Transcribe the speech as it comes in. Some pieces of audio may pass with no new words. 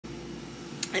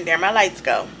And there my lights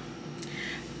go.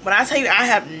 When I tell you I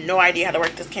have no idea how to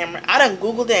work this camera, I done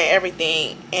Googled it and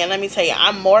everything, and let me tell you,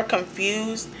 I'm more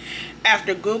confused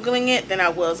after Googling it than I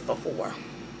was before.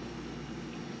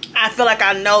 I feel like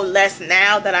I know less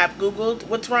now that I've Googled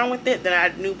what's wrong with it than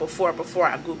I knew before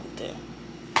I Googled it.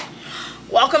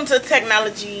 Welcome to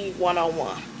Technology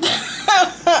 101.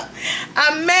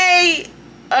 I may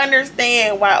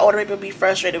understand why older people be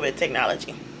frustrated with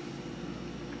technology.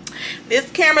 This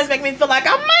camera's making me feel like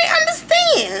I might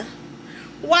understand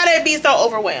why they be so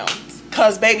overwhelmed.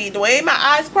 Cause baby, the way my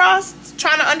eyes crossed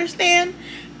trying to understand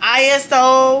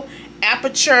ISO,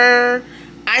 aperture,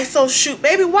 ISO shoot,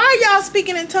 baby, why are y'all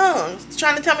speaking in tongues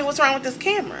trying to tell me what's wrong with this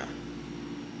camera?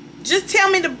 Just tell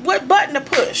me what button to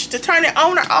push to turn it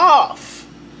on or off.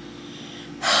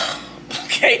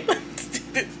 Okay, let's do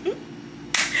this.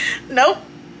 Nope.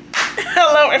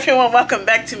 Hello everyone, welcome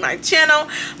back to my channel.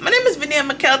 My name is Vinia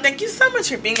McKell. Thank you so much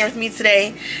for being here with me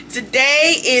today.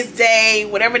 Today is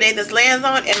whatever day this lands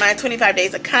on in my 25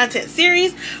 days of content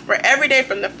series, where every day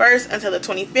from the 1st until the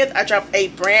 25th I drop a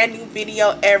brand new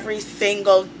video every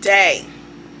single day.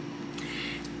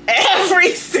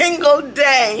 Every single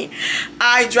day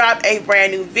I drop a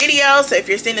brand new video. So if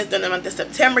you're seeing this during the month of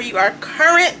September, you are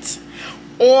current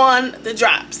on the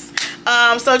drops.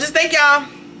 So just thank y'all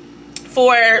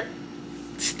for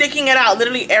sticking it out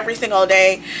literally every single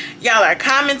day. Y'all are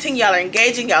commenting, y'all are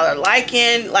engaging, y'all are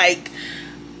liking, like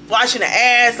watching the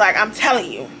ads. Like, I'm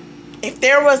telling you, if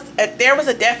there was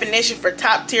a definition for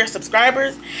top tier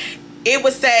subscribers, it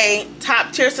would say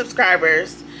top tier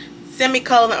subscribers,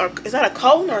 semicolon, or is that a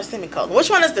colon or a semicolon?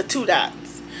 Which one is the two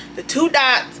dots? The two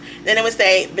dots, then it would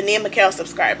say Vinia McKell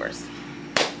subscribers.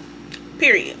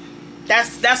 Period.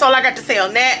 That's all I got to say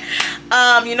on that.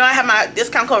 You know, I have my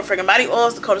discount code for Friggin' Body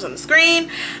Oils. The code is on the screen.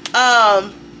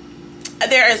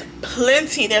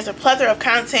 There's a plethora of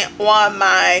content on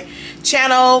my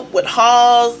channel with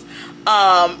hauls,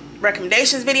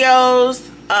 recommendations videos.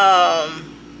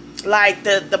 Like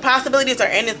the possibilities are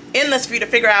endless for you to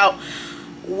figure out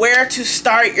where to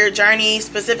start your journey,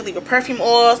 specifically with perfume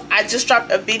oils. I just dropped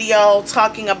a video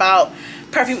talking about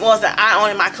perfume oils that I own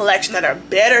in my collection that are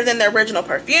better than the original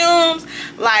perfumes.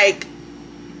 Like,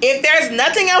 if there's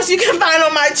nothing else you can find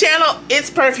on my channel, it's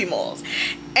perfume oils.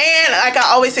 And like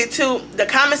I always say too, the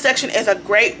comment section is a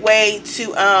great way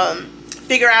to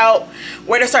figure out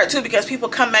where to start too, because people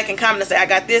come back and comment and say, I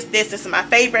got this is my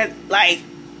favorite. Like,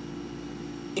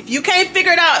 if you can't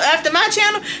figure it out after my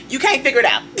channel, you can't figure it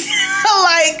out.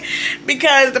 Like,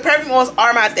 because the perfume oils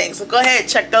are my thing. So go ahead and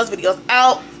check those videos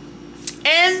out.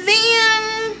 And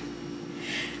then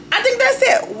I think that's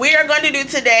it. We are going to do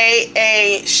today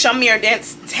a show me your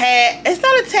dents tag. It's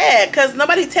not a tag because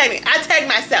nobody tagged me. I tagged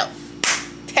myself.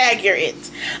 Tag your it.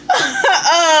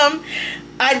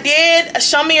 I did a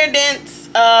show me your dents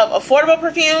of affordable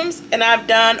perfumes, and I've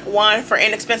done one for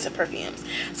inexpensive perfumes.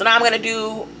 So now I'm going to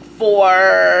do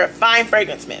for fine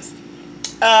fragrance mist.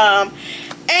 And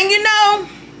you know,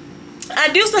 I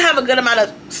do still have a good amount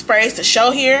of sprays to show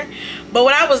here, but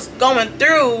when I was going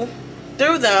through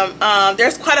them,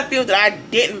 there's quite a few that I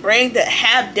didn't bring that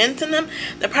have dents in them.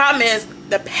 The problem is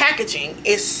the packaging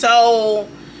is so,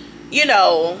 you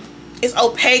know, it's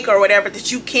opaque or whatever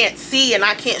that you can't see, and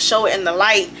I can't show it in the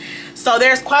light. So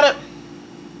there's quite a,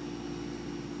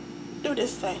 do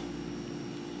this thing.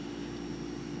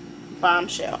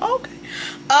 Bombshell. Okay.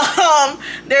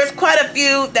 There's quite a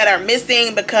few that are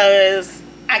missing because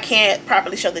I can't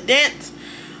properly show the dent.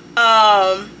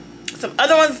 Some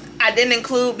other ones I didn't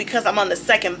include because I'm on the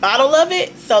second bottle of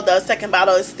it, so the second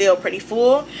bottle is still pretty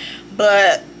full,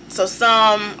 but so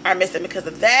some are missing because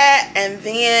of that. And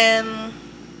then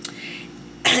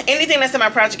anything that's in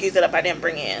my project use it up I didn't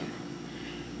bring in.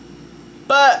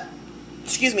 But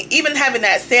excuse me, even having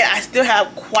that said, I still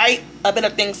have quite a bit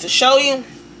of things to show you.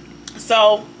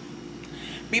 So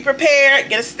be prepared,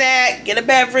 get a snack, get a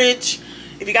beverage.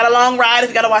 If you got a long ride, if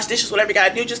you got to wash dishes, whatever you got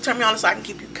to do, just turn me on so I can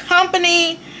keep you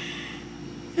company.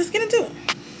 Let's get into it.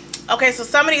 Okay, so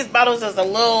some of these bottles is a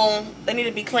little, they need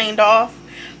to be cleaned off,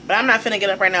 but I'm not finna get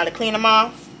up right now to clean them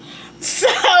off. So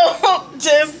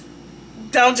just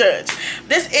don't judge.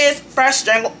 This is Fresh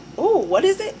Jungle. Ooh, what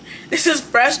is it? This is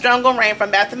Fresh Jungle Rain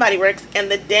from Bath & Body Works, and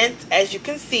the dent, as you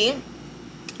can see,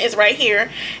 is right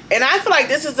here. And I feel like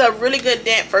this is a really good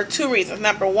dent for two reasons.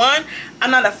 Number one,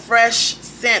 I'm not a fresh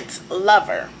scent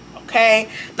lover. Okay,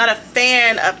 not a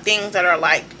fan of things that are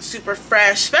like super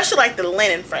fresh, especially like the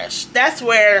linen fresh. That's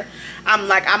where I'm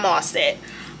like, I'm all set.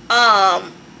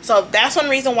 So that's one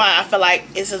reason why I feel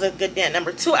like this is a good dent.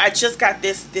 Number two, I just got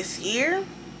this year.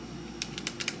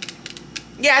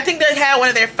 Yeah, I think they had one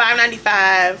of their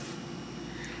 $5.95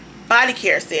 body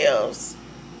care sales.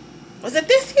 Was it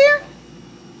this year?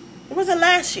 Or was it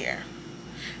last year?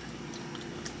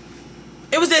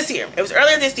 It was this year. It was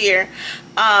earlier this year.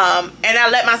 And I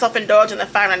let myself indulge in the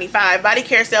 $5.95 body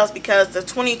care sales because the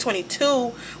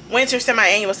 2022 winter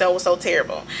semi-annual sale was so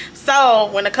terrible. So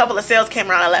when a couple of sales came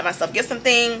around, I let myself get some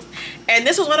things. And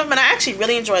this was one of them, and I actually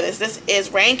really enjoy this. This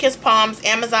is Rain Kiss Palms,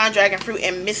 Amazon Dragon Fruit,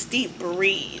 and Misty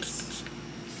Breeze.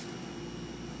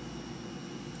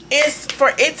 It's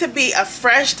for it to be a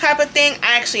fresh type of thing.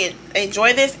 I actually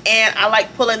enjoy this, and I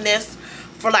like pulling this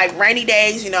for like rainy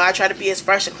days. You know, I try to be as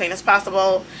fresh and clean as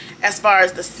possible as far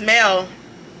as the smell,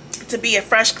 to be a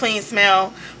fresh, clean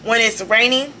smell when it's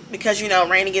raining, because you know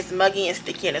raining gets muggy and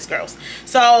sticky and it's gross.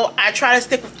 So I try to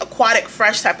stick with aquatic,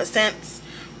 fresh type of scents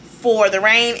for the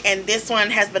rain, and this one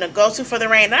has been a go-to for the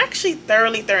rain. I actually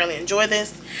thoroughly enjoy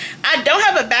this. I don't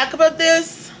have a backup of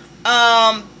this,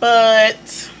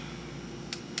 but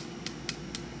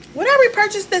would I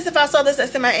repurchase this if I saw this at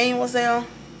semi-annual sale?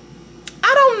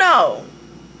 I don't know.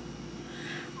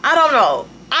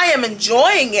 I am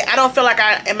enjoying it. I don't feel like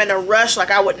I am in a rush. Like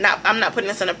I'm not putting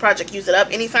this in a project, use it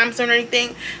up anytime soon or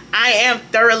anything. I am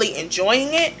thoroughly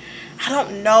enjoying it. I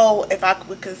don't know if I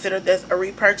would consider this a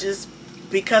repurchase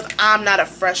because I'm not a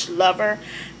fresh lover.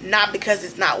 Not because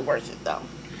it's not worth it though.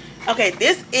 Okay,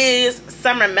 this is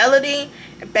Summer Melody.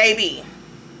 Baby,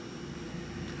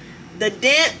 the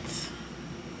Dents,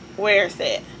 where is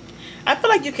it? I feel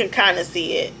like you can kind of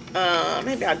see it.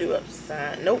 Maybe I'll do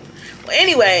upside. Nope. Well,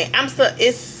 anyway,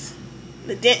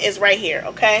 the dent is right here,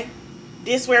 okay?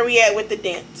 This where we at with the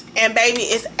dent. And baby,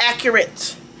 it's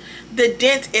accurate. The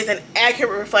dent is an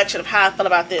accurate reflection of how I feel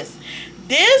about this.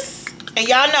 This, and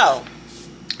y'all know,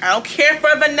 I don't care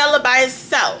for vanilla by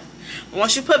itself.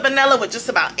 Once you put vanilla with just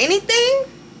about anything,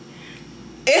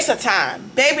 it's a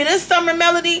time. Baby, this Summer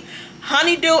Melody,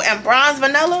 Honeydew, and Bronze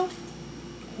Vanilla,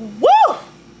 woo!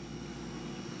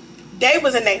 They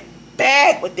was in a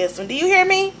bag with this one. Do you hear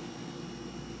me?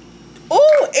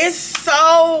 Ooh, it's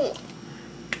so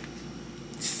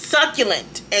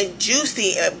succulent and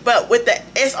juicy, but with the,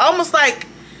 it's almost like,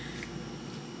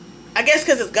 I guess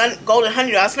because it's golden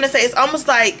honeydew, I was gonna say it's almost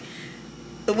like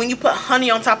when you put honey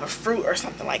on top of fruit or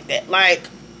something like that. Like,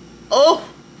 oh,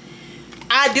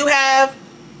 I do have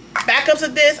backups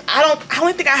of this.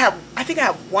 I think I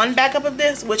have one backup of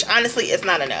this, which honestly is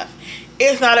not enough.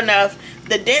 It's not enough.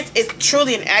 The dent is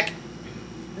truly an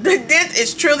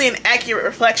accurate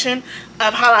reflection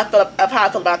of how I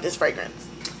feel about this fragrance.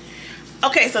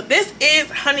 Okay, so this is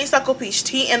Honeysuckle Peach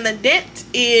Tea, and the dent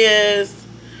is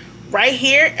right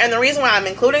here. And the reason why I'm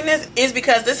including this is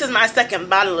because this is my second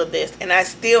bottle of this, and I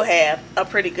still have a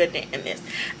pretty good dent in this.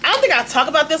 I don't think I talk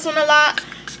about this one a lot,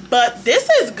 but this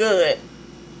is good.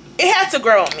 It had to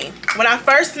grow on me. When I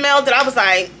first smelled it, I was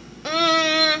like,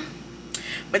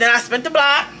 but then I spent the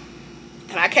block,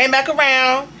 and I came back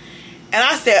around, and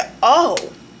I said, oh.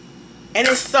 And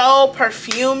it's so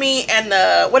perfumey, and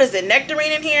the, what is it,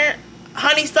 nectarine in here?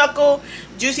 Honeysuckle,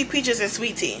 juicy peaches, and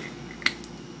sweet tea.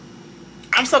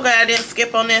 I'm so glad I didn't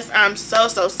skip on this. I'm so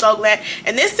glad.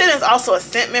 And this scent is also a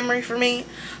scent memory for me.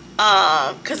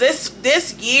 Because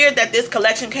this year that this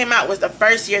collection came out was the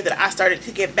first year that I started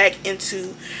to get back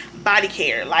into body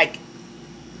care. Like,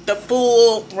 the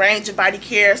full range of body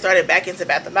care, started back into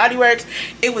Bath & Body Works.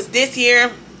 It was this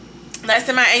year. That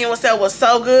semi-annual sale was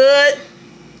so good.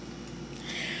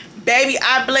 Baby,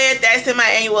 I bled that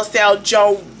semi-annual sale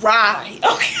dry.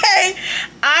 Okay?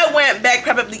 I went back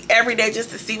probably every day just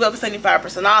to see what was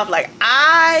 75% off. Like,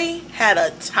 I had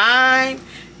a time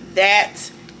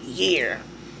that year.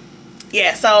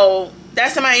 Yeah, so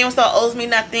that semi-annual sale owes me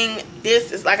nothing.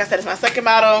 This is, like I said, it's my second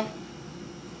bottle.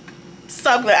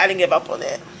 So glad I didn't give up on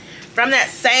it. From that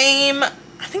same,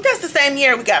 I think that's the same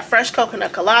year, we got Fresh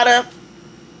Coconut Colada.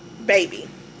 Baby.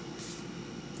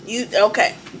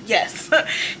 Okay, yes.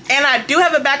 And I do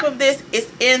have a backup of this.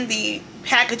 It's in the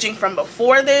packaging from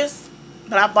before this,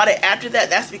 but I bought it after that.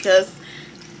 That's because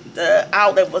the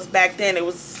outlet was back then. It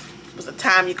was a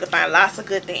time you could find lots of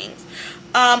good things.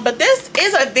 But this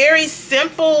is a very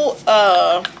simple,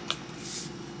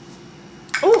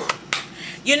 ooh,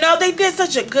 you know, they did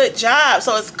such a good job.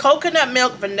 So it's coconut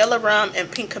milk, vanilla rum,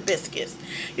 and pink hibiscus.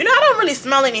 You know, I don't really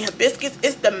smell any hibiscus.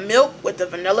 It's the milk with the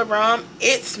vanilla rum.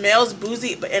 It smells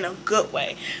boozy, but in a good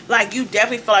way. Like, you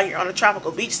definitely feel like you're on a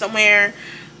tropical beach somewhere.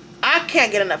 I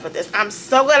can't get enough of this. I'm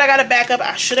so glad I got a backup.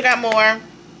 I should have got more.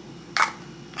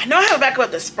 I know I have a backup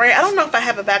of the spray. I don't know if I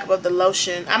have a backup of the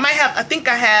lotion. I might have, I think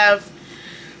I have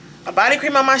a body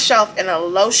cream on my shelf and a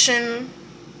lotion,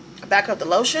 a backup of the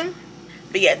lotion.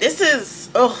 But yeah, this is,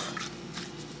 ugh.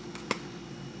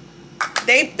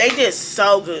 They did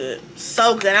so good.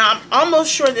 So good. I'm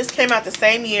almost sure this came out the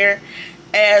same year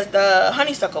as the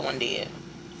honeysuckle one did.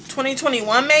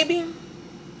 2021 maybe?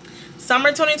 Summer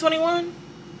 2021?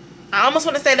 I almost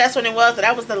want to say that's when it was, but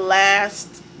that was the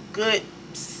last good,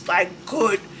 like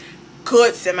good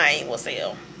semi-annual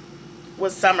sale.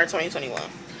 Was summer 2021.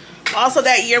 Also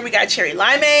that year we got cherry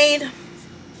limeade.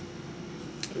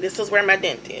 This is where my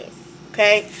dent is.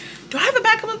 Okay. Do I have a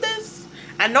backup of this?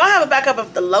 I know I have a backup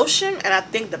of the lotion and I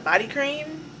think the body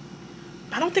cream.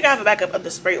 I don't think I have a backup of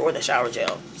the spray or the shower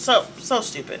gel. So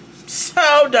stupid.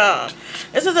 So dumb.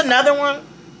 This is another one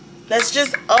that's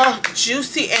just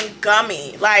juicy and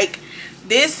gummy. Like,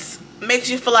 this makes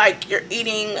you feel like you're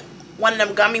eating one of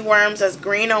them gummy worms that's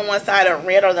green on one side and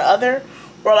red on the other.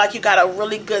 Or like you got a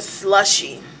really good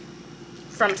slushy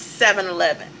from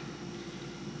 7-Eleven.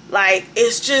 Like,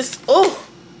 it's just, ooh.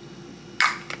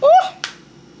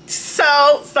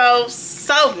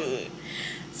 So good.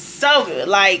 So good.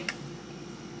 Like,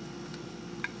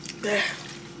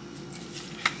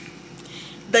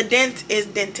 the dent is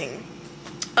denting.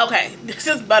 Okay, this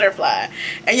is Butterfly.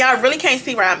 And y'all really can't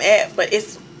see where I'm at, but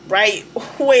it's right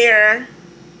where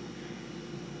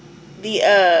the,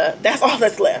 that's all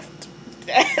that's left.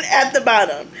 At the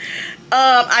bottom.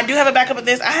 I do have a backup of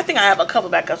this. I think I have a couple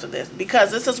backups of this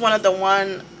because this is one of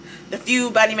the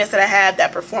few body mists that I have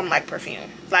that perform like perfume.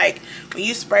 Like, when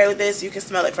you spray with this, you can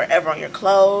smell it forever on your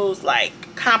clothes.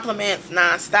 Like, compliments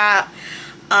non-stop.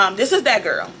 This is that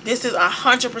girl. This is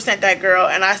 100% that girl,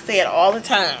 and I say it all the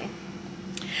time.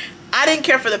 I didn't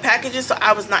care for the packages, so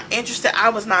I was not interested. I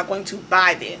was not going to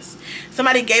buy this.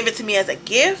 Somebody gave it to me as a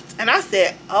gift, and I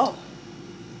said, oh,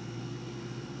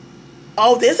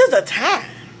 this is a time.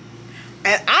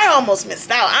 And I almost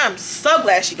missed out. I'm so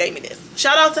glad she gave me this.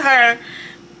 Shout out to her.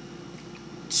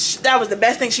 That was the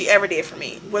best thing she ever did for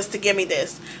me, was to give me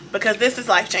this, because this is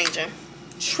life-changing.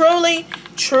 Truly,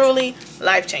 truly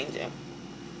life-changing.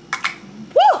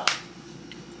 Woo!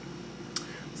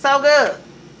 So good.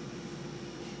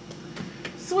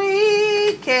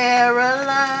 Sweet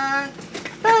Caroline.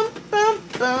 Bum, bum,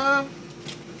 bum.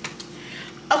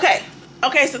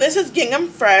 Okay, so this is Gingham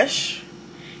Fresh.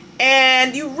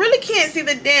 And you really can't see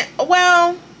the dent.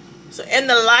 Well, so in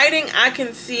the lighting, I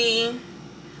can see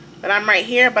that I'm right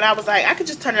here. But I was like, I could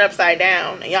just turn it upside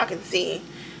down and y'all can see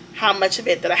how much of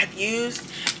it that I have used.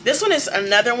 This one is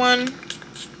another one.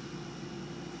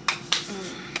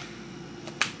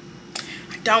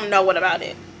 I don't know what about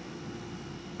it.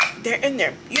 They're in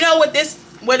there. You know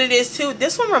what it is too?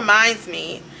 This one reminds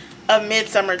me of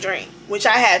Midsummer Dream, which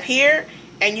I have here,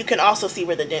 and you can also see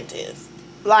where the dent is.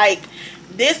 Like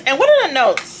this, and what are the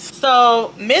notes?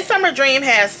 So Midsummer Dream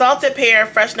has salted pear,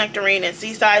 fresh nectarine, and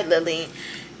seaside lily.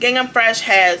 Gingham Fresh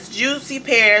has juicy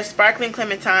pear, sparkling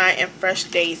clementine, and fresh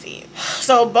daisy.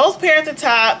 So both pear at the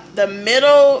top, the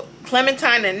middle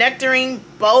clementine and nectarine,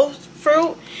 both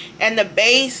fruit, and the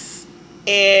base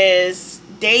is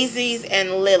daisies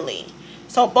and lily.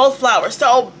 So both flowers.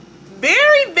 So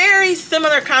very, very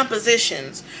similar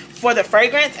compositions for the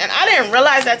fragrance. And I didn't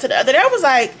realize that to the other day. I was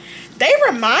like, they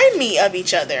remind me of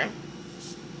each other.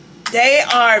 They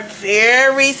are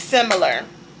very similar.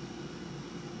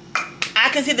 I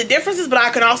can see the differences, but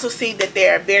I can also see that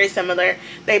they're very similar.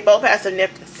 They both have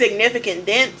significant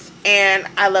dents, and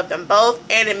I love them both.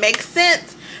 And it makes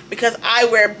sense because I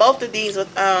wear both of these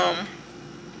with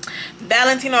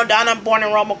Valentino Donna Born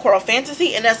in Roma Coral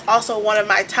Fantasy, and that's also one of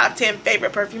my top 10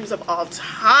 favorite perfumes of all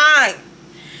time.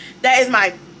 That is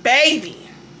my baby.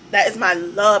 That is my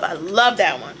love. I love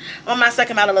that one. I'm on my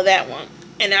second bottle of that one,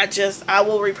 and I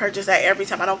will repurchase that every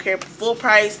time. I don't care, full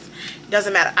price,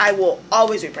 doesn't matter. I will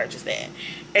always repurchase that.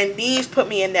 And these put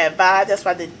me in that vibe. That's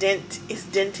why the dent is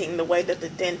denting the way that the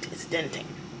dent is denting.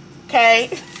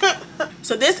 Okay.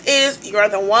 So this is You're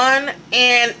the One,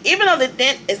 and even though the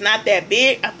dent is not that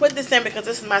big, I put this in because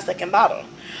this is my second bottle.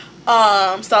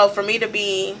 So for me to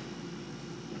be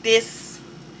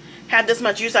have this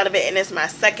much use out of it, and it's my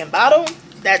second bottle,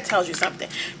 that tells you something.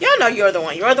 Y'all know You're the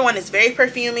One. You're the One is very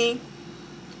perfumey.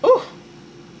 Ooh,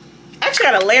 I actually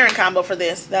got a layering combo for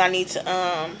this that I need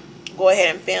to go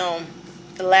ahead and film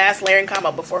the last layering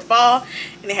combo before fall,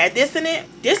 and it had this in it.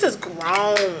 This is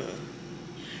grown.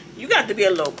 You got to be a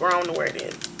little grown to wear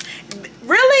this.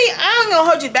 Really, I ain't gonna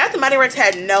hold you. Bath and Body Works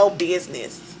had no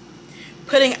business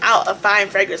putting out a fine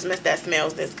fragrance mist that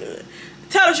smells this good.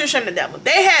 Tell the truth, shame the devil.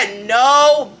 They had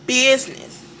no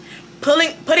business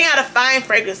putting out a fine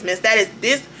fragrance mist that is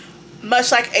this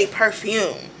much like a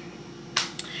perfume.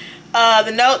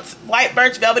 The notes: white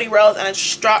birch, velvety rose, and a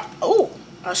strop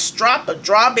of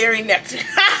strawberry nectar.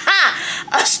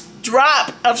 A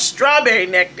drop of strawberry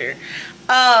nectar.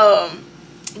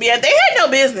 Yeah, they had no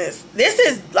business. This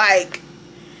is like,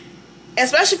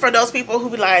 especially for those people who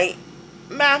be like,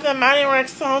 Bath and Body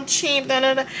Works so cheap. Da,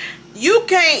 da, da. You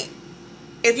can't.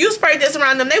 If you sprayed this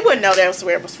around them, they wouldn't know that's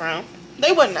where it was from.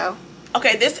 They wouldn't know.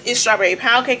 Okay, this is strawberry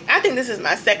pound cake. I think this is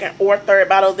my second or third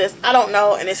bottle of this. I don't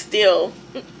know, and it's still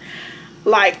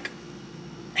like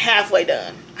halfway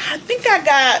done. I think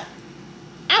I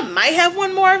might have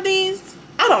one more of these.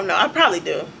 I don't know. I probably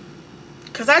do.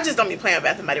 Because I just don't be playing with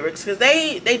Bath and Body Works because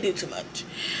they do too much.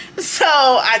 So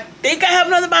I think I have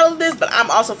another bottle of this, but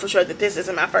I'm also for sure that this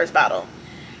isn't my first bottle.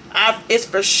 It's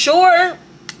for sure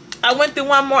I went through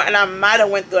one more, and I might have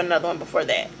went through another one before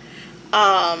that.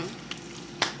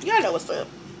 Y'all know what's up.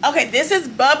 Okay, this is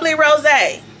Bubbly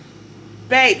Rosé.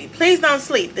 Baby, please don't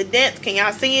sleep. The Dents, can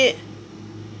y'all see it?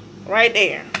 Right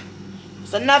there.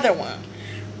 It's another one.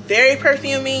 Very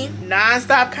perfumey,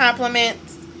 non-stop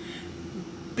compliments.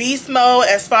 Beast mode,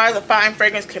 as far as a fine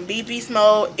fragrance can be beast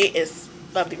mode, it is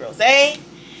Bubbly Rosé.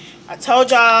 I told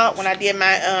y'all when I did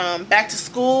my back to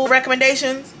school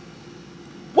recommendations.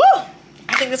 Woo!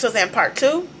 I think this was in part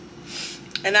 2.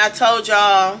 And I told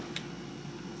y'all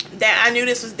that I knew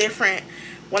this was different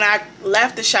when I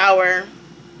left the shower,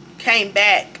 came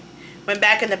back, went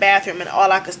back in the bathroom, and all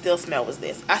I could still smell was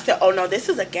this. I said, oh no, this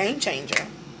is a game changer.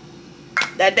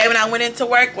 That day when I went into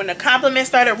work, when the compliments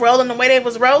started rolling the way they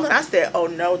was rolling, I said, oh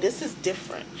no, this is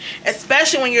different.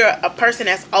 Especially when you're a person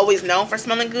that's always known for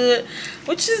smelling good,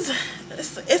 which is,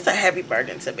 it's a heavy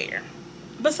burden to bear.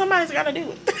 But somebody's got to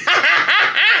do it.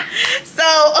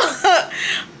 So,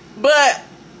 but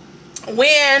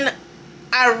when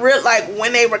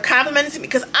when they were complimenting to me,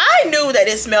 because I knew that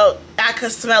it smelled, I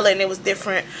could smell it and it was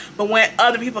different. But when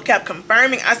other people kept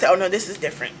confirming, I said, oh no, this is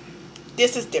different.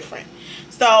 This is different.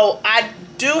 So I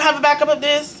do have a backup of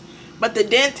this, but the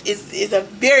Dent is a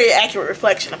very accurate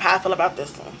reflection of how I feel about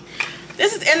this one.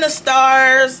 This is In the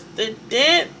Stars. The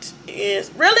Dent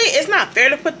is really, it's not fair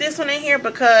to put this one in here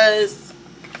because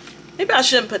maybe I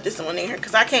shouldn't put this one in here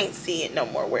because I can't see it no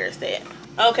more. Where is that?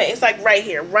 Okay, it's like right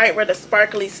here, right where the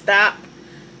sparkly stop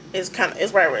is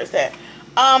it's right where it's at.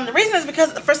 The reason is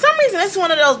because for some reason this is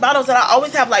one of those bottles that I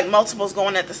always have like multiples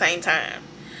going at the same time.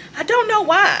 I don't know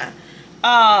why.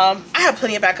 I have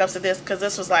plenty of backups of this because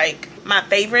this was like my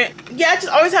favorite. Yeah, I just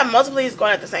always have multiples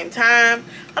going at the same time.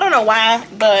 I don't know why,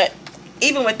 but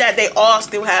even with that, they all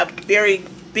still have very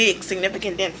big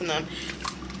significant dents in them.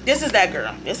 This is that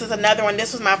girl. This is another one.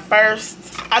 This was my first.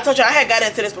 I told you I had got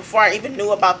into this before I even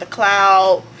knew about the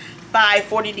Cloud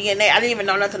 540 DNA. I didn't even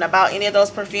know nothing about any of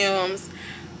those perfumes.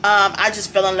 I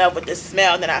just fell in love with this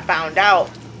smell that I found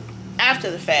out after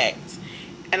the fact,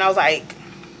 and I was like,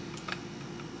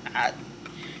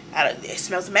 it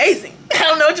smells amazing. I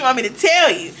don't know what you want me to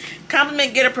tell you.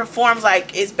 Compliment Getter performs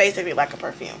like it's basically like a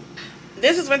perfume.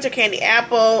 This is Winter Candy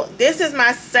Apple. This is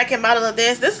my second bottle of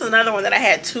this. This is another one that I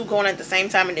had 2 going at the same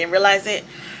time and didn't realize it.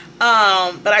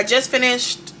 But I just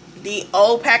finished the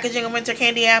old packaging of Winter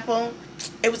Candy Apple.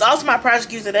 It was also my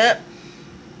project Use It Up.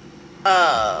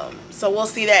 So we'll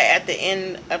see that at the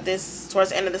end of this,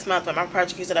 towards the end of this month when my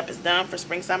project Use It Up is done for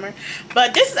spring summer.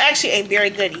 But this is actually a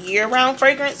very good year-round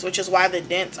fragrance, which is why the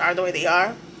dents are the way they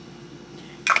are.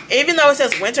 Even though it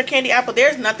says Winter Candy Apple,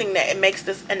 there's nothing that makes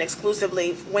this an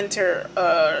exclusively winter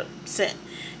scent.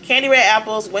 Candy Red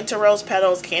Apples, Winter Rose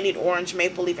Petals, Candied Orange,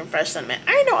 Maple Leaf, and Fresh Cinnamon.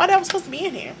 I didn't know all that was supposed to be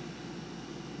in here.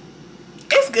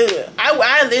 It's good.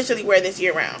 I literally wear this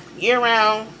year-round.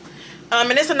 Year-round.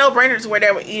 And it's a no-brainer to wear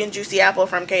that with Eating Juicy Apple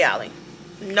from Kayali.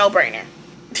 No-brainer.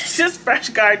 This is Fresh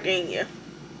Gardenia.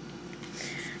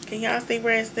 Can y'all see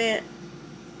where it's at?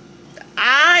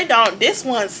 This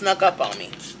one snuck up on me.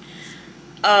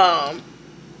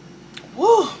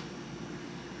 Woo.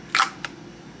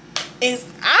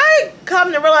 I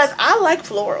come to realize I like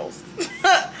florals.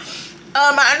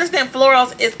 I understand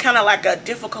florals is kind of like a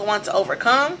difficult one to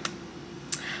overcome.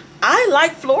 I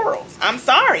like florals. I'm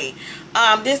sorry.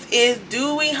 This is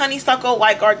Dewy Honeysuckle,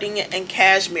 White Gardenia, and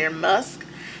Cashmere Musk.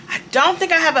 I don't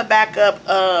think I have a backup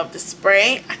of the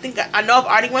spray. I know I've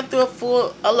already went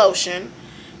through a lotion.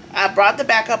 I brought the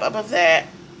backup up of that.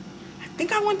 I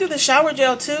think I went through the shower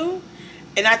gel too.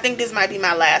 And I think this might be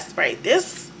my last spray.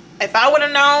 This, if I would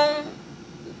have known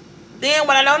then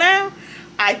what I know now,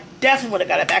 I definitely would have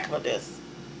got a backup of this.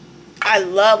 I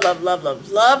love, love, love, love,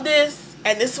 love this.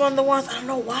 And this is one of the ones, I don't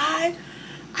know why,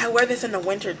 I wear this in the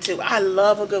winter too. I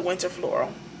love a good winter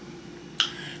floral.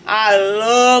 I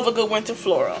love a good winter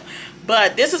floral.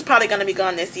 But this is probably going to be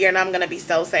gone this year, and I'm going to be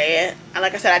so sad. And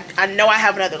like I said, I know I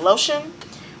have another lotion,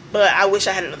 but I wish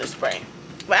I had another spray.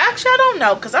 But actually, I don't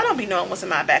know, because I don't be knowing what's in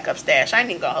my backup stash. I ain't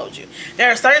even going to hold you.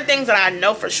 There are certain things that I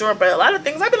know for sure, but a lot of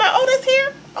things I'd be like, oh, that's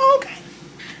here? Oh, okay.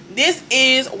 This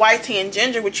is white tea and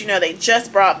ginger, which you know they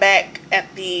just brought back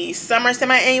at the summer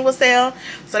semi-annual sale.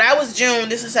 So that was June.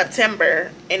 This is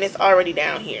September, and it's already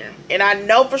down here. And I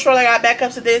know for sure I got back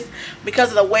up to this because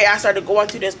of the way I started going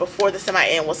through this before the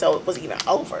semi-annual sale was even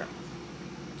over.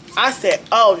 I said,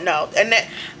 oh no. And that,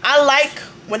 I like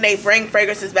when they bring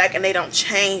fragrances back and they don't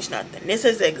change nothing. This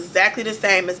is exactly the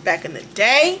same as back in the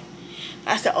day.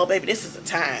 I said, oh baby, this is the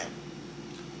time.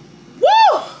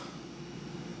 Woo!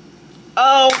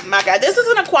 Oh my god, this is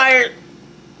an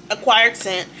acquired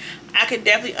scent. I could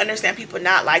definitely understand people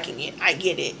not liking it. I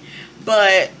get it.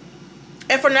 But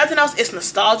and for nothing else, it's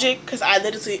nostalgic because I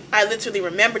literally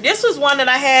remember this was one that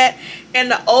I had in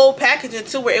the old packaging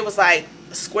too, where it was like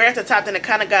square at the top, then it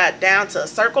kind of got down to a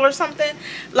circle or something,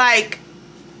 like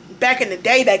back in the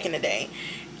day.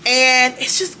 And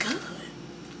it's just good.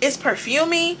 It's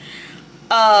perfumey.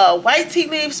 White tea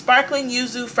leaves, sparkling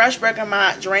yuzu, fresh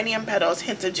bergamot, geranium petals,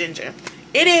 hints of ginger.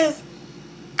 It is,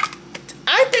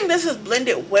 I think this is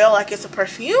blended well like it's a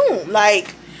perfume.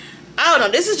 Like, I don't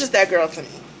know, this is just that girl to me.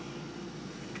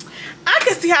 I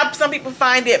can see how some people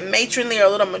find it matronly or a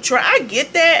little mature. I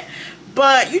get that,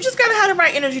 but you just gotta have the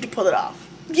right energy to pull it off.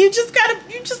 You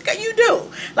do.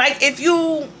 Like, if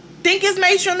you think it's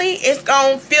matronly, it's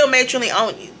gonna feel matronly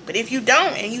on you. But if you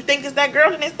don't and you think it's that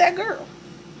girl, then it's that girl.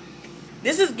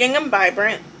 This is Gingham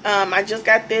Vibrant. I just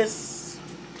got this.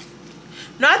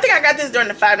 No, I think I got this during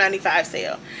the $5.95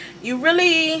 sale. You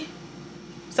really,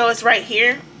 so it's right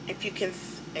here. If you can,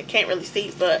 I can't really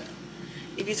see, but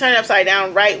if you turn it upside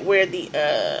down, right where the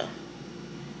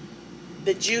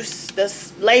juice, the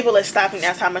label is stopping,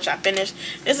 that's how much I finished.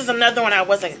 This is another one I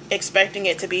wasn't expecting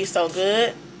it to be so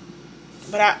good,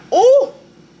 but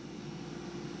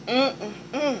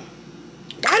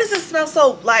why does it smell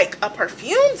so like a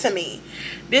perfume to me?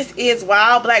 This is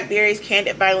Wild Blackberries,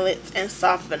 Candied Violets, and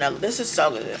Soft Vanilla. This is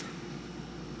so good.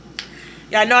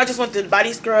 Yeah, I know I just went through the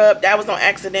body scrub. That was on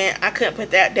accident. I couldn't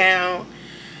put that down.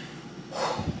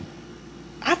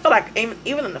 I feel like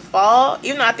even in the fall,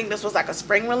 even though I think this was like a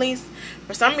spring release,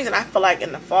 for some reason I feel like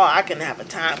in the fall I can have a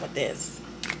time with this.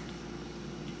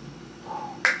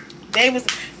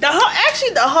 The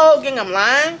whole Gingham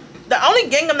line. The only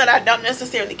gingham that I don't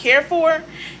necessarily care for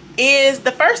is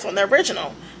the first one, the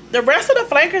original. The rest of the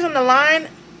flankers in the line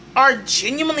are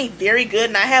genuinely very good,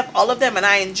 and I have all of them, and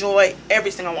I enjoy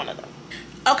every single one of them.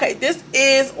 Okay, this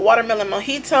is Watermelon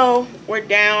Mojito. We're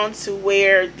down to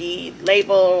where the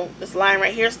label, this line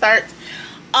right here starts.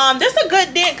 This is a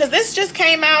good dent because this just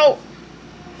came out,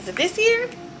 is it this year?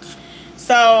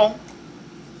 So,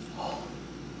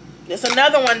 there's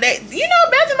another one that, you know,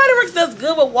 Bath & Body Works does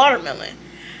good with watermelon.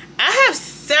 I have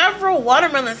several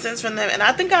watermelon scents from them, and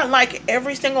I think I like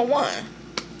every single one.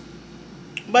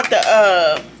 But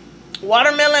the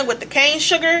watermelon with the cane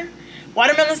sugar,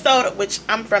 watermelon soda, which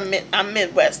I'm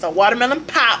Midwest, so watermelon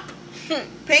pop,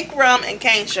 pink rum, and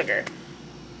cane sugar.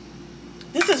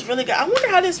 This is really good. I wonder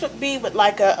how this would be with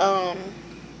like a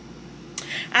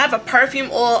I have a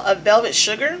perfume oil of velvet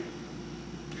sugar.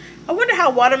 I wonder how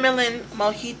watermelon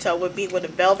mojito would be with a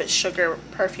velvet sugar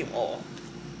perfume oil.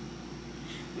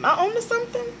 Am I on to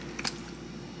something?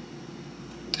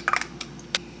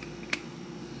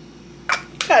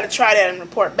 Gotta try that and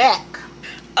report back.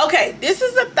 Okay, this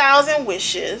is 1,000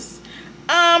 Wishes.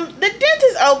 The dent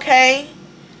is okay.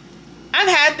 I've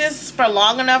had this for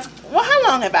long enough. Well, how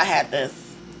long have I had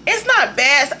this? It's not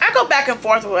bad. I go back and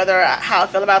forth with how I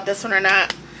feel about this one or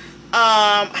not.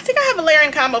 I think I have a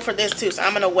layering combo for this too, so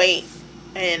I'm gonna wait.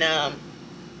 And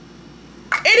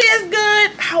it is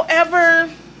good. However,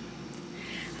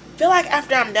 I feel like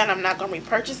after I'm done, I'm not gonna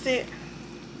repurchase it.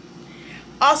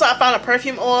 Also, I found a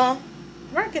perfume oil.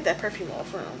 Where did I get that perfume oil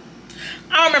from?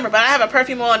 I don't remember, but I have a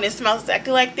perfume oil and it smells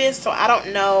exactly like this, so I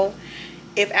don't know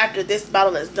if after this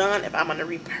bottle is done, if I'm gonna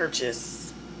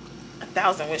repurchase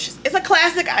 1,000 Wishes. It's a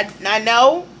classic, I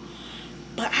know,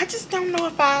 but I just don't know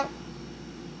if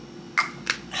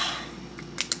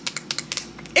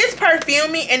it's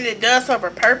perfumey and it does serve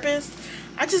a purpose.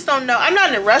 I just don't know. I'm not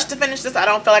in a rush to finish this. I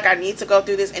don't feel like I need to go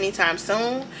through this anytime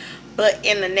soon. But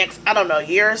in the next, I don't know,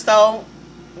 year or so,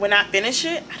 when I finish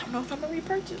it, I don't know if I'm going to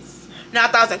repurchase. Now,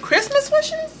 1,000 Christmas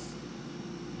Wishes?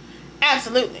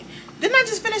 Absolutely. Didn't I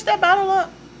just finish that bottle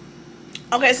up?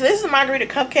 Okay, so this is Margarita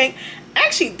Cupcake. I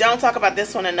actually don't talk about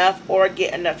this one enough or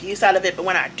get enough use out of it. But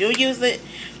when I do use it,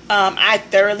 I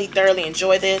thoroughly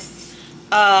enjoy this.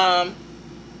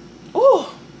 Ooh.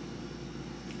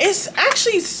 It's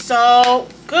actually so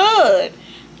good.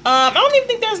 I don't even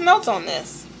think there's notes on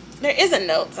this. There isn't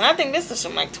notes. And I think this is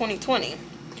from like 2020.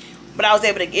 But I was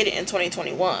able to get it in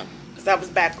 2021. Because that was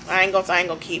back. I ain't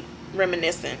gonna keep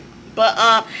reminiscing.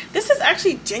 But this is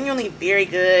actually genuinely very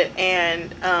good,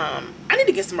 and I need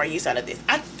to get some more use out of this.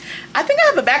 I think I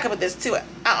have a backup of this too.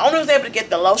 I only was able to get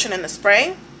the lotion and the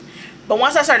spray, but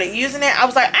once I started using it, I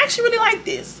was like, I actually really like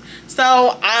this.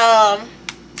 So I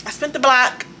spent the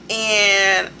block,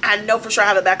 and I know for sure I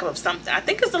have a backup of something. I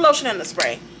think it's the lotion and the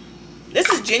spray. This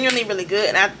is genuinely really good,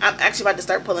 and I'm actually about to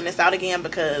start pulling this out again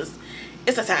because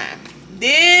it's a time.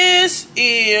 This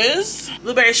is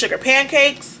blueberry sugar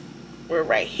pancakes. We're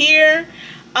right here.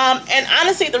 And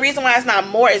honestly, the reason why it's not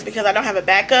more is because I don't have a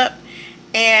backup.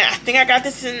 And I think I got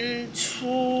this in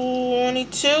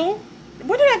 22.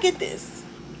 Where did I get this?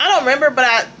 I don't remember, but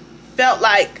I felt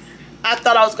like I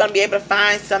thought I was going to be able to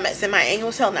find some at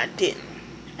semi-annual sale, and I didn't.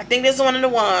 I think this is one of the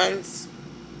ones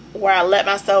where I let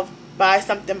myself buy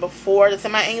something before the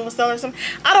semi-annual sale or something.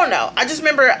 I don't know. I just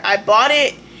remember I bought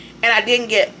it, and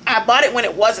I bought it when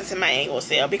it wasn't semi-annual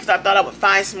sale because I thought I would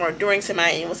find some more during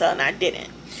semi-annual sale, and I didn't.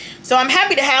 So I'm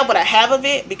happy to have what I have of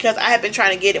it because I have been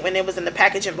trying to get it when it was in the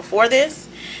packaging before this,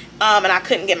 and I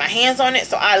couldn't get my hands on it.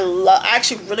 So I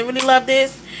actually really love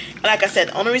this. And like I said,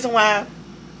 the only reason why,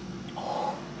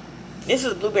 this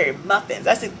is blueberry muffins.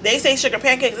 They say sugar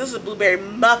pancakes. This is blueberry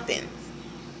muffins,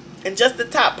 and just the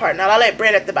top part, not all that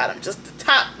bread at the bottom, just the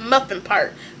top muffin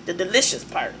part, the delicious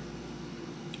part.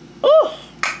 Ooh.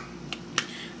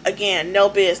 Again, no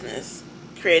business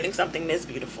creating something this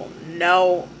beautiful.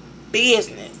 No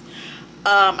business.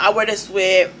 I wear this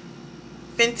with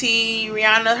Fenty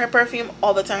Rihanna, her perfume,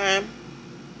 all the time.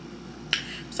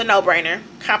 It's a no-brainer.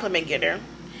 Compliment getter.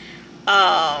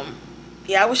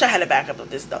 Yeah, I wish I had a backup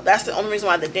of this though. That's the only reason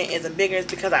why the dent isn't bigger, is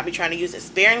because I be trying to use it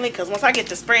sparingly, because once I get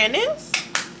to spraying this.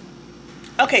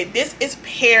 Okay, this is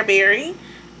Pearberry.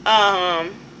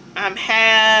 I'm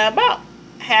about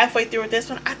halfway through with this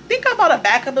one. I think I bought a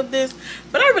backup of this,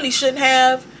 but I really shouldn't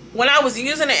have when I was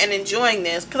using it and enjoying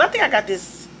this, because I think I got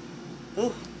this.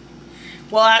 Ooh.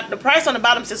 Well, the price on the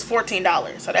bottom says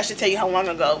 $14, so that should tell you how long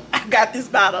ago I got this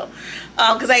bottle,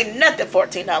 because ain't nothing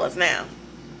 $14 now.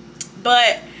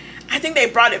 But I think they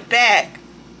brought it back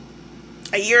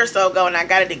a year or so ago, and I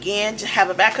got it again to have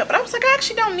a backup, but I was like, I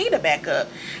actually don't need a backup.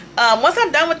 Once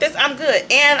I'm done with this, I'm good.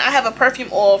 And I have a perfume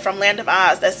oil from Land of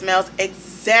Oz that smells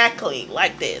exactly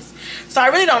like this, so I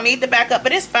really don't need the backup,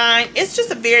 but it's fine. It's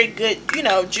just a very good, you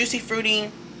know, juicy,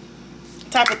 fruity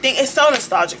type of thing. It's so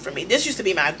nostalgic for me. This used to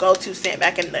be my go-to scent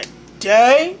back in the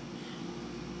day.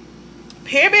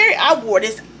 Pearberry, I wore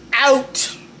this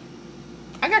out.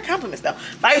 I got compliments though,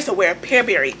 but I used to wear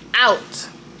Pearberry out.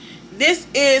 This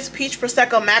is Peach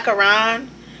Prosecco Macaron.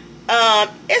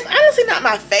 It's honestly not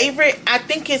my favorite. I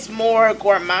think it's more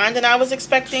gourmand than I was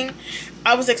expecting.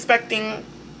 I was expecting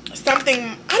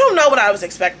something, I don't know what I was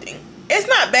expecting. It's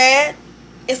not bad.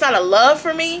 It's not a love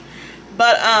for me,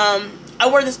 but I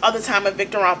wear this all the time with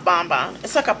Victor Rolf Bonbon.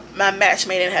 It's like my match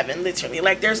made in heaven, literally.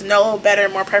 Like, there's no better,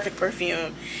 more perfect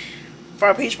perfume for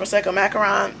a Peach Prosecco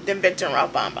Macaron than Victor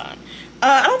Rolf Bonbon.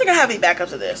 I don't think I have any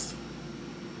backups of this.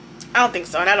 I don't think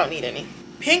so, and I don't need any.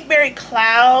 Pinkberry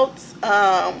Clouds.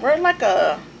 We're like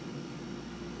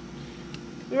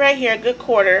right here, a good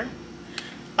quarter.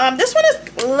 This one is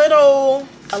a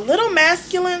little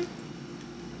masculine.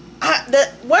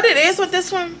 What it is with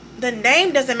this one, the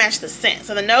name doesn't match the scent.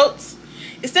 So the notes,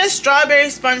 it says strawberry,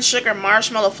 spun sugar,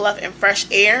 marshmallow fluff, and fresh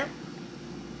air.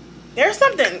 There's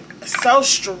something so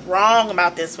strong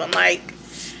about this one. Like,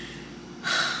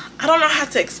 I don't know how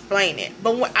to explain it,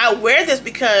 but when I wear this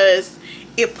because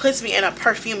it puts me in a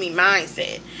perfumey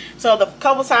mindset. So the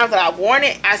couple times that I've worn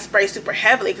it, I spray super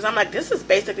heavily because I'm like, this is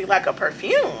basically like a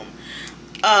perfume.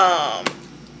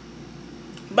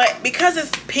 But because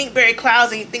it's Pinkberry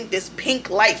Clouds and you think this pink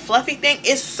light fluffy thing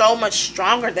is so much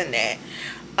stronger than that.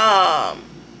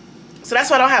 So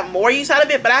that's why I don't have more use out of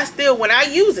it. But I still, when I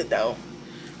use it though,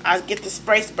 I get the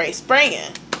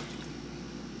spraying.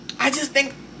 I just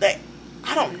think that,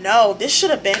 I don't know, this should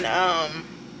have been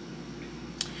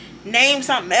named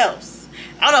something else.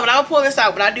 I don't know, but I'll pull this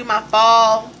out when I do my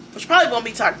fall, which probably won't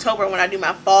be till October when I do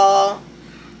my fall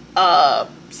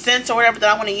scents or whatever that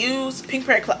I want to use.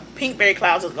 Pinkberry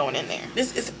Clouds is going in there.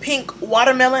 This is Pink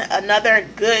Watermelon, another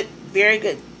good, very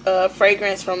good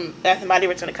fragrance from Bath & Body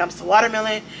Works when it comes to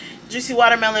watermelon. Juicy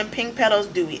watermelon, pink petals,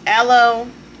 dewy aloe.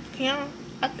 Can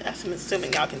I'm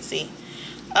assuming y'all can see.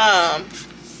 I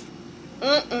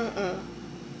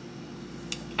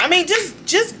mean,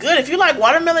 just good. If you like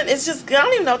watermelon, it's just good. I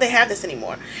don't even know if they have this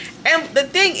anymore. And the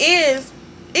thing is,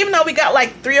 even though we got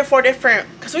like 3 or 4 different,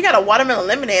 because we got a watermelon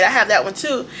lemonade, I have that one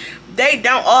too, they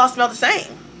don't all smell the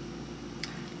same.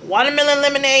 Watermelon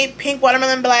lemonade, pink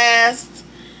watermelon blast,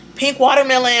 pink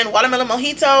watermelon, watermelon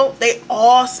mojito, they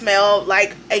all smell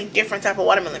like a different type of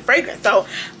watermelon fragrance. So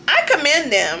I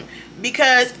commend them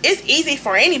because it's easy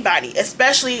for anybody,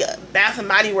 especially Bath and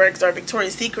Body Works or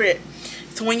Victoria's Secret.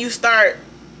 So when you start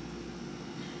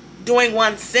doing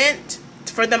one scent,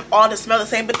 for them all to smell the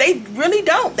same, but they really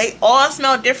don't. They all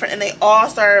smell different and they all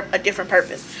serve a different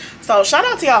purpose. So shout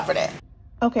out to y'all for that.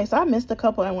 Okay, so I missed a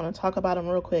couple. I want to talk about them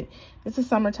real quick. This is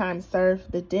Summertime Surf.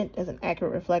 The Dent is an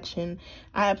accurate reflection.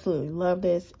 I absolutely love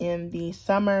this in the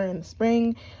summer and the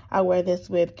spring. I wear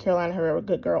this with Carolina Herrera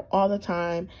Good Girl all the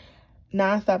time.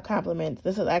 Non-stop compliments.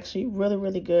 This is actually really,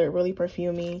 really good, really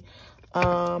perfumey.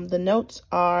 The notes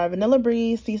are Vanilla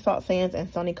Breeze, Sea Salt Sands, and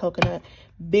Stony Coconut.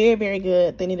 Very, very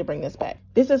good. They need to bring this back.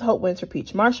 This is Hope Winter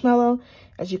Peach Marshmallow.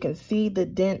 As you can see, the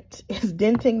dent is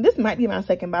denting. This might be my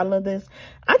second bottle of this.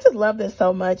 I just love this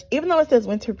so much. Even though it says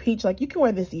Winter Peach, like, you can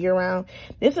wear this year round.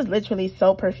 This is literally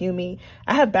so perfumey.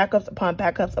 I have backups upon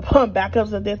backups upon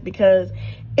backups of this because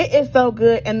it is so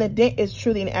good. And the dent is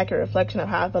truly an accurate reflection of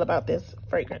how I feel about this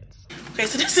fragrance. Okay,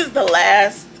 so this is the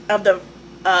last of the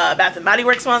Bath and Body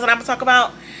Works ones that I'm going to talk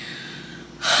about.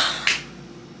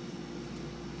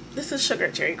 This is Sugar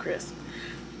Cherry Crisp.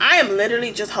 I am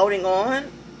literally just holding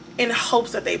on in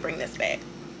hopes that they bring this back.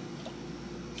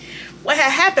 What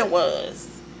had happened was,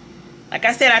 like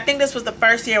I said, I think this was the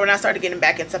first year when I started getting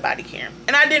back into body care.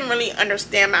 And I didn't really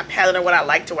understand my palette or what I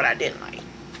liked or what I didn't like.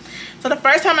 So the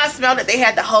first time I smelled it, they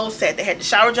had the whole set. They had the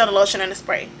shower gel, the lotion, and the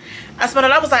spray. I smelled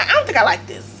it. I was like, I don't think I like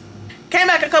this. Came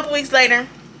back a couple weeks later.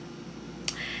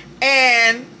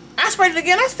 And I sprayed it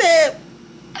again. I said,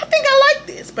 I think I like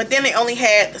this. But then they only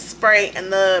had the spray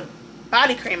and the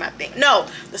body cream, I think. No,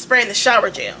 the spray and the shower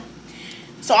gel.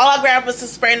 So all I grabbed was the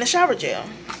spray and the shower gel.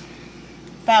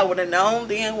 If I would have known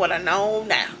then what I know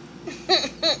now.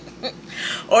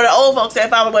 Or the old folks said,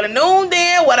 if I would have known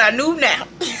then what I knew now.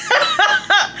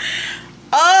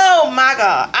 Oh my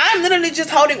God. I'm literally just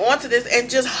holding on to this and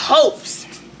just hopes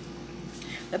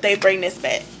that they bring this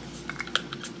back.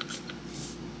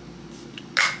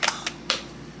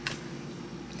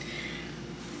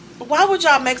 Why would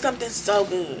y'all make something so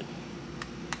good?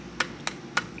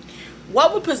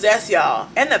 What would possess y'all?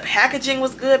 And the packaging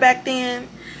was good back then.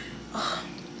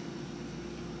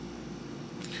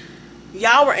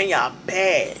 Y'all were in y'all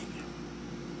bag.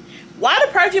 Why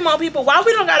the perfume on people? Why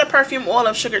we don't got a perfume oil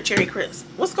of Sugar Cherry Crisp?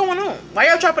 What's going on? Why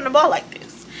y'all dropping the ball like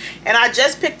this? And I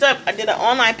just picked up, I did an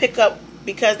online pickup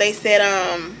because they said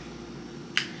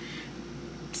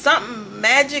something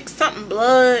magic, something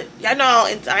blood. Y'all know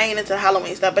I ain't into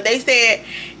Halloween stuff, but they said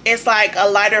it's like a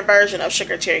lighter version of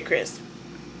Sugar Cherry Crisp.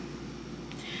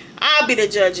 I'll be the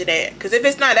judge of that, because if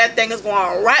it's not, that thing is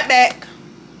going right back.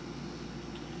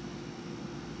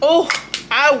 Oh,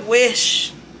 I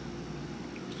wish.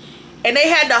 And they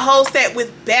had the whole set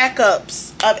with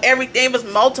backups of everything. It was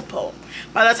multiple.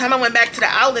 By the time I went back to the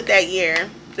outlet that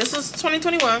year, this was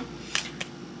 2021.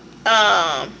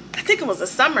 I think it was the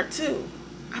summer too.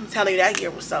 I'm telling you, that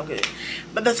year was so good.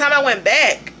 But the time I went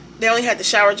back, they only had the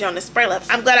shower gel and the spray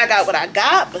left. I'm glad I got what I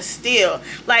got, but still,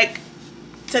 like,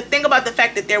 to think about the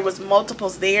fact that there was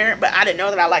multiples there, but I didn't know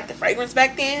that I liked the fragrance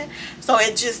back then. So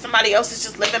it just, somebody else is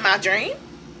just living my dream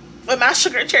with my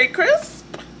Sugar Cherry Crisp.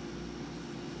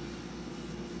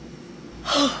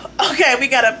 Okay, we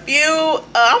got a few,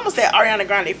 I almost said Ariana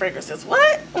Grande fragrances.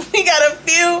 What? We got a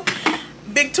few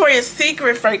Victoria's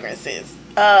Secret fragrances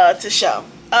to show.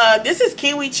 This is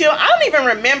Kiwi Chill. I don't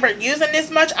even remember using this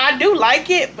much. I do like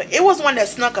it, but it was one that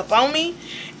snuck up on me.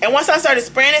 And once I started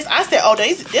spraying this, I said, oh,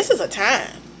 this is a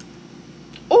time.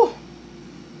 Ooh.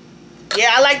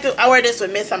 Yeah, I wear this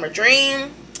with Midsummer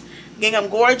Dream, Gingham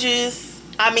Gorgeous.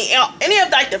 I mean, any of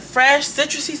like the fresh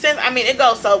citrusy scents. I mean, it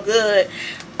goes so good.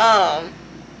 I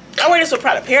wear this with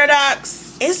Prada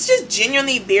Paradox. It's just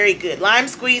genuinely very good. Lime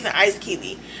Squeeze and Ice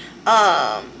Kiwi.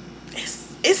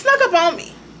 It snuck up on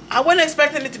me. I wasn't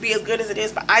expecting it to be as good as it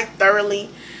is, but I thoroughly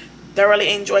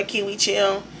enjoy Kiwi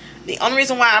Chill. The only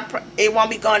reason why it won't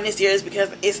be gone this year is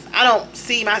because I don't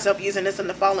see myself using this in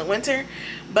the fall and winter.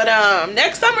 But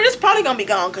next summer, this probably gonna be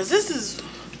gone, because this is,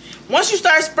 once you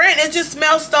start spraying, it just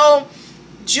smells so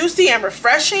juicy and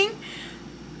refreshing.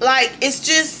 Like, it's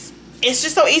just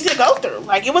so easy to go through.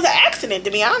 Like, it was an accident,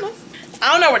 to be honest.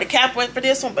 I don't know where the cap went for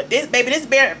this one, but this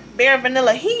Bare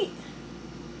Vanilla Heat,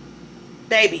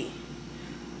 baby,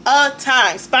 a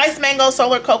time. Spice Mango,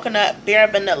 Solar Coconut, Bare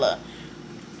Vanilla.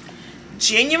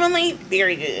 Genuinely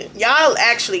very good. Y'all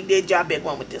actually did y'all big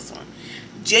one with this one.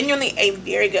 Genuinely a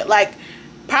very good, like,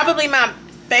 probably my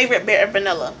favorite Bare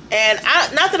Vanilla. And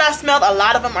not that I smelled a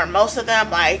lot of them or most of them.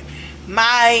 Like,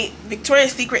 my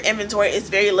Victoria's Secret inventory is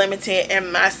very limited,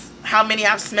 and how many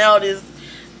I've smelled is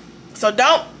So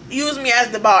don't use me as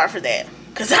the bar for that,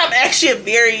 because I'm actually a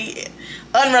very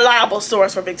unreliable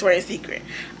source for Victoria's Secret.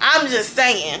 I'm just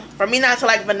saying, for me not to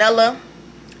like vanilla,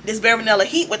 this bare vanilla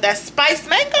heat with that spice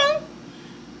mango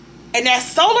and that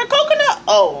solar coconut,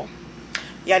 oh,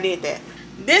 y'all did that.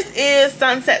 This is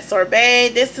Sunset Sorbet.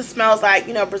 This just smells like,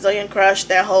 you know, Brazilian Crush,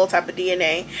 that whole type of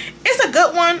DNA. It's a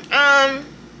good one. I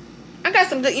got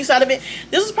some good use out of it.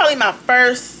 This was probably my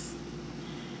first.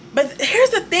 But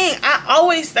here's the thing. I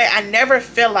always say I never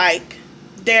feel like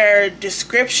their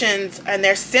descriptions and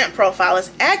their scent profile is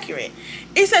accurate.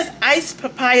 It says iced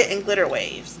papaya and glitter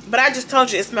waves. But I just told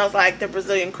you it smells like the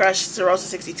Brazilian Crush Serosa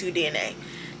 62 DNA.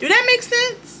 Do that make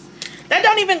sense? That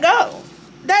don't even go.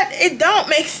 It don't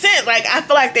make sense. Like, I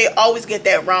feel like they always get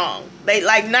that wrong. They,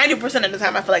 like, 90% of the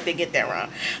time I feel like they get that wrong.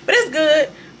 But it's good.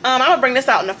 I'm gonna bring this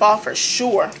out in the fall for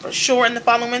sure. For sure in the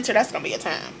fall and winter, that's gonna be a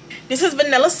time. This is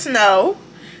Vanilla Snow,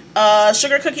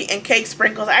 Sugar Cookie and Cake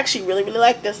Sprinkles. I actually really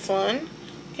like this one.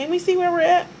 Can we see where we're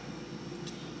at?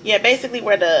 Yeah, basically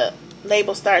where the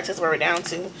label starts is where we're down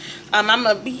to. I'm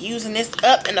gonna be using this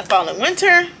up in the fall and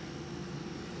winter.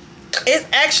 It's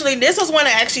actually, this was one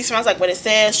that actually smells like what it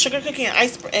says. Sugar Cookie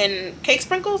and Cake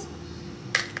Sprinkles.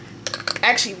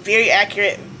 Actually very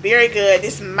accurate, very good.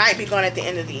 This might be going at the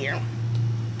end of the year.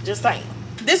 Just saying.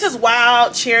 This is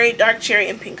Wild Cherry, Dark Cherry,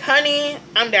 and Pink Honey.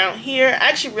 I'm down here. I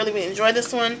actually really enjoy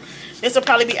this one. This will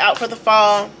probably be out for the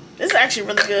fall. This is actually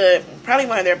really good. Probably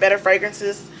one of their better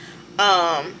fragrances.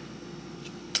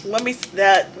 Wouldn't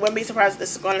be surprised if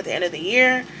this is going at the end of the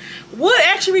year. Would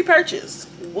actually repurchase.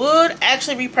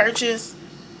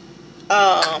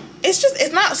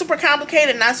 It's not super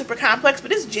complicated, not super complex,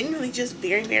 but it's genuinely just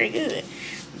very good.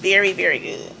 Very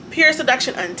good. Pure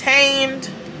Seduction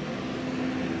Untamed.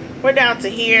 We're down to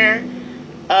here.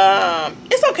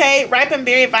 It's okay. Ripened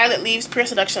Berry, Violet Leaves, Pure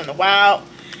Seduction in the Wild.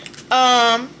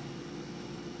 Oh,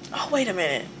 wait a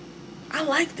minute. I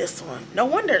like this one. No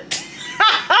wonder.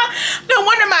 No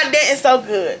wonder my dent is so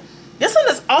good. This one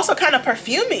is also kind of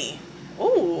perfumey.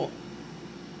 Ooh.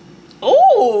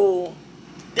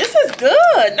 This is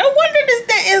good. No wonder this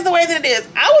dent is the way that it is.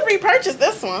 I would repurchase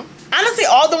this one. Honestly,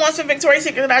 all the ones from Victoria's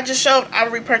Secret that I just showed, I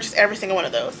would repurchase every single one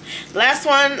of those. Last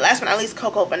but not least,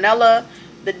 Cocoa Vanilla.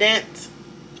 The dent.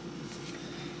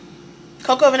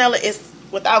 Cocoa Vanilla is,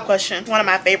 without question, one of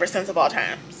my favorite scents of all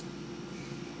times.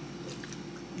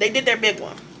 They did their big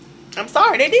one. I'm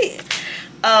sorry, they did.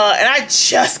 And I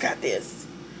just got this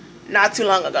not too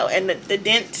long ago. And the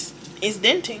dent is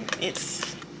denting.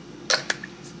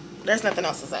 There's nothing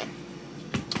else to say.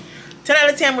 10 out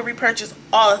of 10 would repurchase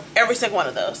every single one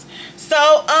of those. So,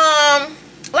 like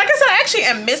I said, I actually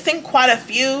am missing quite a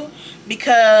few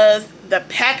because the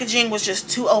packaging was just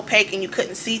too opaque and you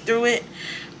couldn't see through it.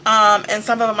 And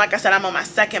some of them, like I said, I'm on my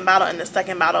second bottle, and the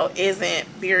second bottle isn't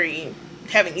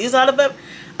haven't used a lot of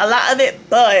it,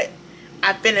 but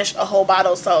I finished a whole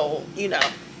bottle, so, you know.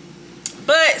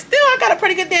 But still, I got a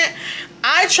pretty good dent.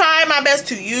 I try my best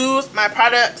to use my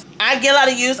products. I get a lot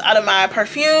of use out of my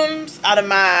perfumes, out of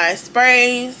my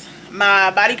sprays,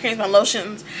 my body creams, my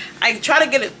lotions. I try to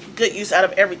get a good use out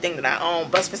of everything that I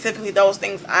own, but specifically those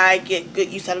things, I get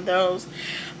good use out of those. And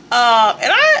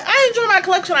I enjoy my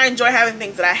collection. I enjoy having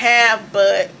things that I have,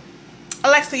 but I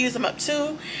like to use them up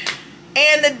too.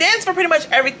 And the dents for pretty much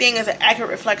everything is an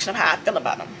accurate reflection of how I feel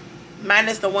about them,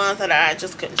 minus the ones that I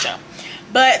just couldn't show.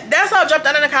 But that's all. Drop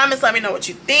down in the comments. Let me know what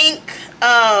you think.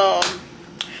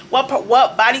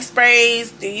 What body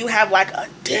sprays do you have like a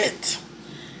dent,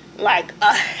 like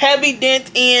a heavy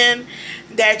dent in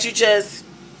that you just,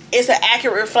 it's an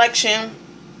accurate reflection?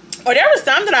 Or there was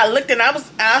some that I looked and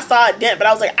I saw a dent, but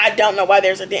I was like, I don't know why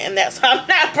there's a dent in that, so I'm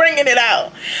not bringing it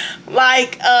out.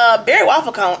 Like Berry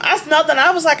Waffle Cone, I smelled it and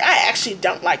I was like, I actually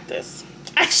don't like this.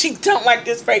 I actually don't like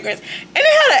this fragrance. And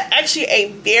it had actually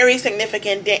a very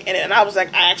significant dent in it, and I was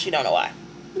like, I actually don't know why.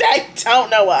 I don't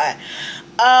know why.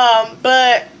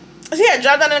 But so yeah,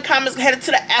 drop down in the comments, headed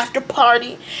to the after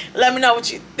party. Let me know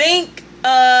what you think.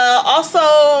 Also,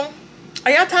 are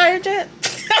y'all tired yet?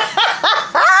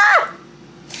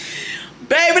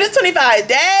 Baby, it's 25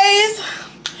 days.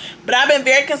 But I've been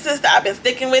very consistent. I've been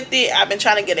sticking with it. I've been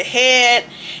trying to get ahead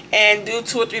and do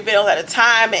 2 or 3 videos at a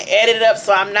time and edit it up,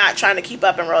 so I'm not trying to keep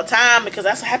up in real time, because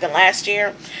that's what happened last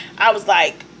year. I was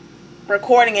like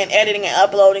recording and editing and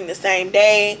uploading the same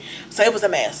day, so it was a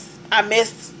mess. I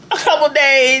missed a couple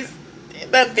days.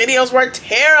 The videos were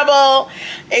terrible.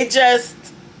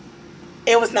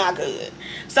 It was not good.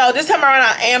 So this time around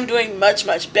I am doing much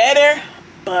better,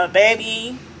 but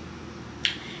baby,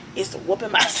 is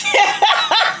whooping myself.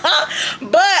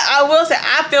 But I will say,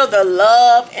 I feel the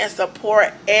love and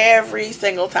support every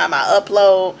single time I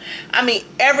upload. I mean,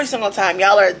 every single time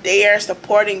y'all are there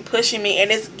supporting, pushing me,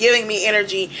 and it's giving me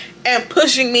energy and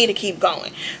pushing me to keep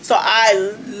going. So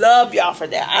I love y'all for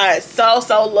that. I so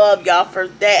love y'all for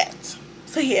that.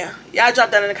 So yeah, y'all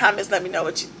drop down in the comments, let me know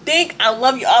what you think. I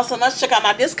love you all so much. Check out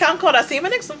my discount code. I'll see you in my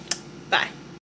next one. Bye.